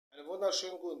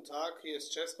wunderschönen guten Tag, hier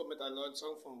ist Cesco mit einem neuen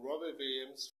Song von Robbie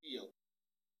Williams, 4.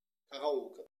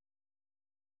 Karaoke.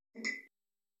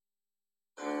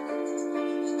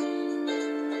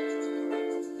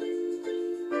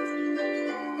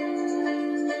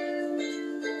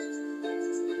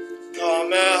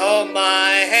 Come and hold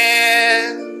my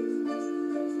hand,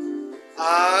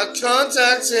 our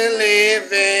contact in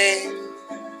living.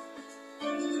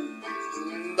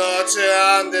 Don't you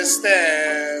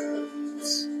understand?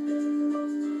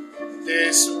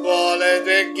 This wallet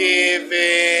they're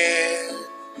giving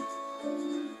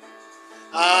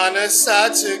on a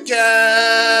side to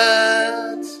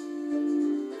get,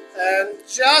 and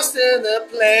just in the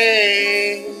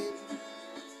plane,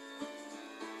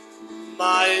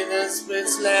 my English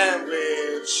speaks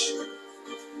language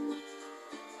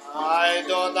I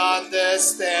don't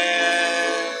understand.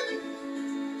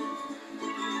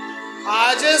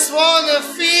 I just wanna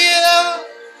feel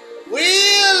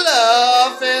real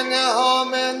love in the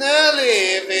home and the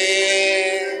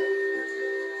living.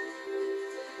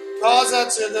 Closer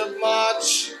to the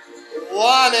march,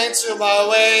 one into my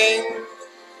wing,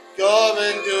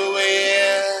 going to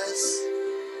ears.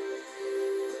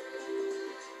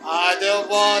 I don't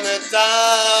wanna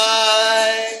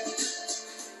die,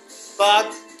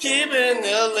 but keeping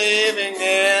the living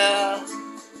here.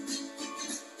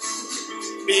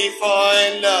 Before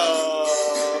in love,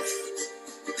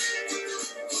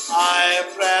 I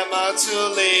plan to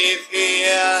live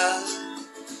here.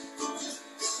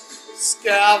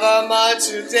 Discover my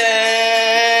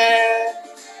today.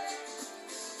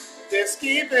 Just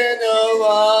keeping a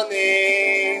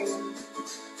warning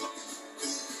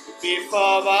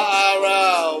before I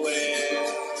run away.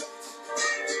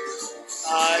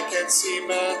 I can see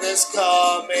madness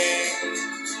coming.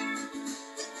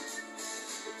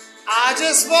 I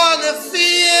just wanna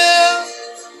feel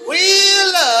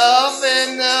real love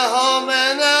in the home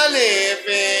and the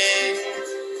living.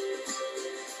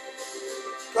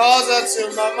 Closer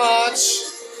to my march,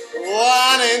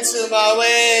 one into my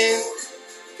wing,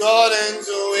 golden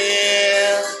to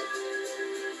ear.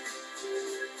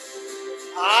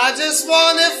 I just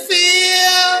wanna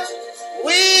feel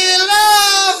real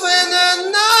love in the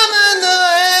none and the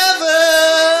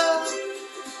heaven.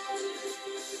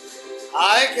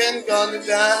 I can gonna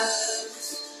dance.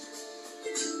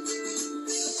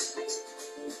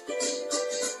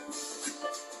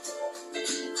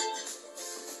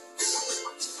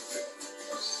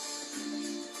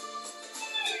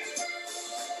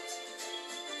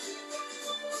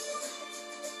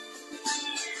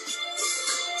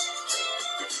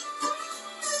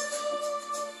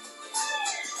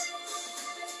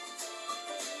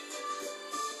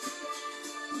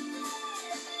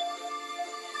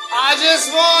 I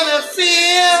just wanna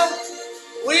feel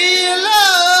real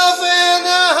love in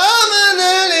the home and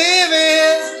the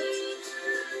living.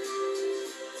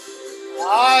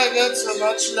 I got so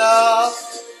much love,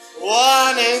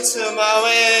 one into my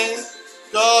wing,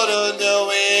 go to the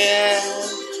wind.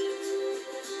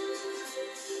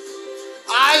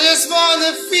 I just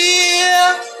wanna feel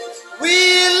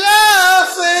real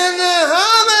love in the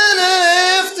home and the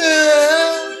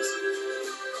laughter.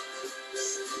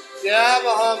 Yeah,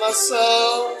 behind my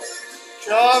soul,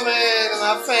 coming in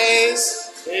my face,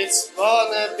 it's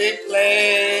on a big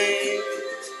plane.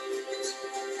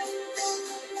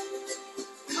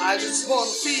 I just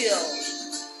wanna feel